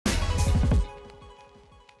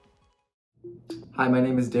Hi, my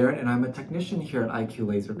name is Daryn and I'm a technician here at IQ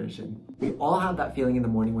Laser Vision. We all have that feeling in the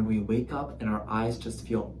morning when we wake up and our eyes just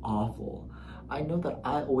feel awful. I know that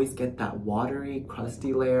I always get that watery,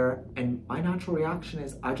 crusty layer, and my natural reaction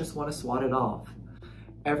is I just want to swat it off.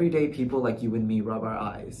 Everyday people like you and me rub our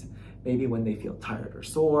eyes. Maybe when they feel tired or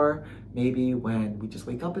sore, maybe when we just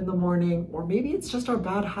wake up in the morning, or maybe it's just our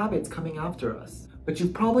bad habits coming after us. But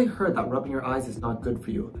you've probably heard that rubbing your eyes is not good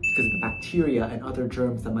for you because of the bacteria and other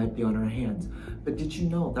germs that might be on our hands. But did you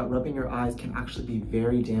know that rubbing your eyes can actually be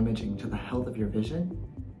very damaging to the health of your vision?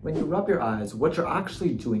 When you rub your eyes, what you're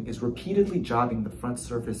actually doing is repeatedly jabbing the front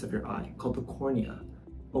surface of your eye, called the cornea.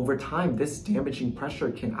 Over time, this damaging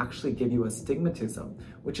pressure can actually give you astigmatism,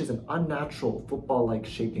 which is an unnatural football-like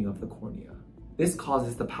shaping of the cornea. This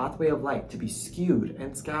causes the pathway of light to be skewed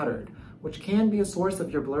and scattered, which can be a source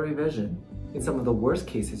of your blurry vision. In some of the worst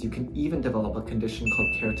cases, you can even develop a condition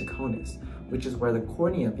called keratoconus, which is where the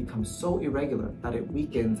cornea becomes so irregular that it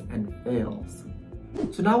weakens and fails.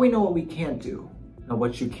 So now we know what we can't do. Now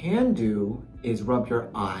what you can do is rub your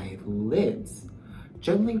eyelids.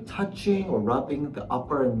 Gently touching or rubbing the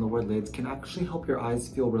upper and lower lids can actually help your eyes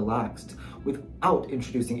feel relaxed without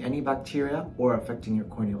introducing any bacteria or affecting your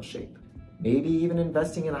corneal shape. Maybe even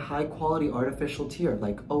investing in a high-quality artificial tear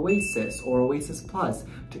like Oasis or Oasis Plus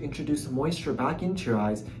to introduce moisture back into your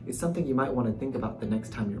eyes is something you might want to think about the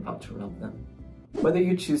next time you're about to rub them. Whether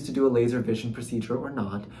you choose to do a laser vision procedure or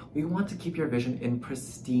not, we want to keep your vision in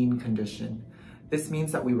pristine condition. This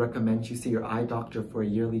means that we recommend you see your eye doctor for a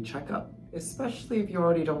yearly checkup, especially if you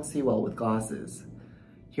already don't see well with glasses.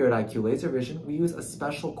 Here at IQ Laser Vision, we use a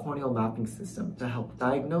special corneal mapping system to help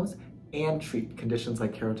diagnose and treat conditions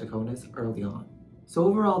like keratoconus early on. So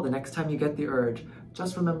overall, the next time you get the urge,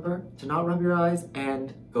 just remember to not rub your eyes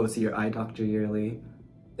and go see your eye doctor yearly.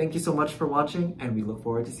 Thank you so much for watching, and we look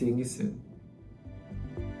forward to seeing you soon.